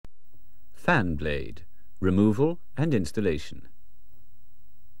Fan blade, removal and installation.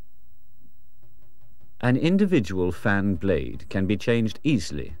 An individual fan blade can be changed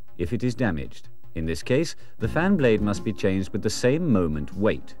easily if it is damaged. In this case, the fan blade must be changed with the same moment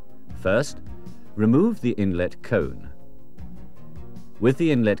weight. First, remove the inlet cone. With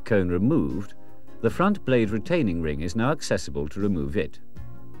the inlet cone removed, the front blade retaining ring is now accessible to remove it.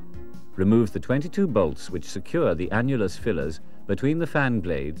 Remove the 22 bolts which secure the annulus fillers between the fan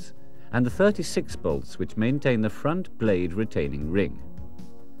blades and the 36 bolts which maintain the front blade retaining ring.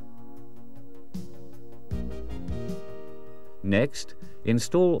 Next,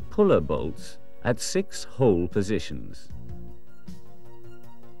 install puller bolts at 6 hole positions.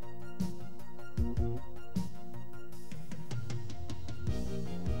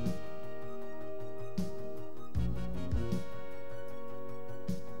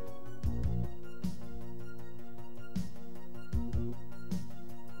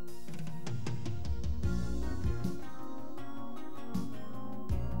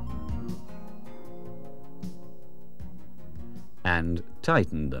 And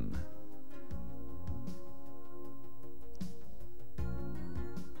tighten them.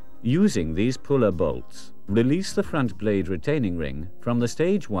 Using these puller bolts, release the front blade retaining ring from the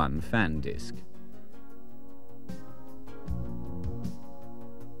Stage 1 fan disc.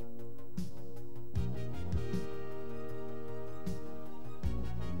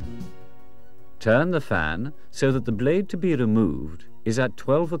 Turn the fan so that the blade to be removed is at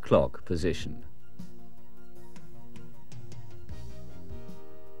 12 o'clock position.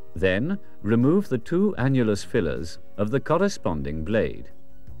 Then, remove the 2 annulus fillers of the corresponding blade.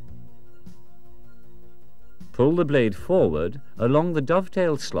 Pull the blade forward along the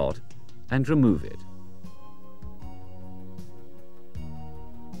dovetail slot and remove it.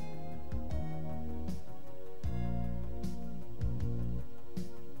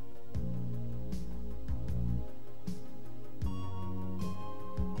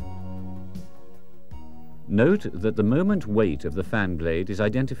 Note that the moment weight of the fan blade is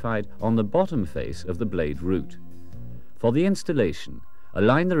identified on the bottom face of the blade root. For the installation,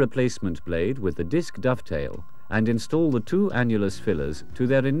 align the replacement blade with the disc dovetail and install the 2 annulus fillers to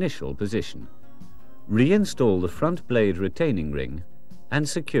their initial position. Reinstall the front blade retaining ring and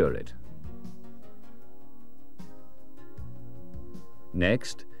secure it.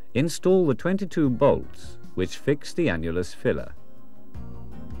 Next, install the 22 bolts which fix the annulus filler.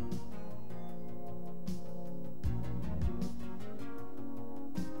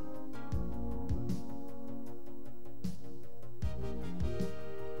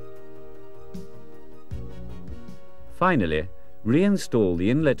 Finally, reinstall the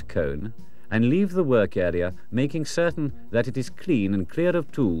inlet cone and leave the work area, making certain that it is clean and clear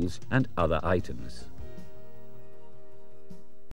of tools and other items.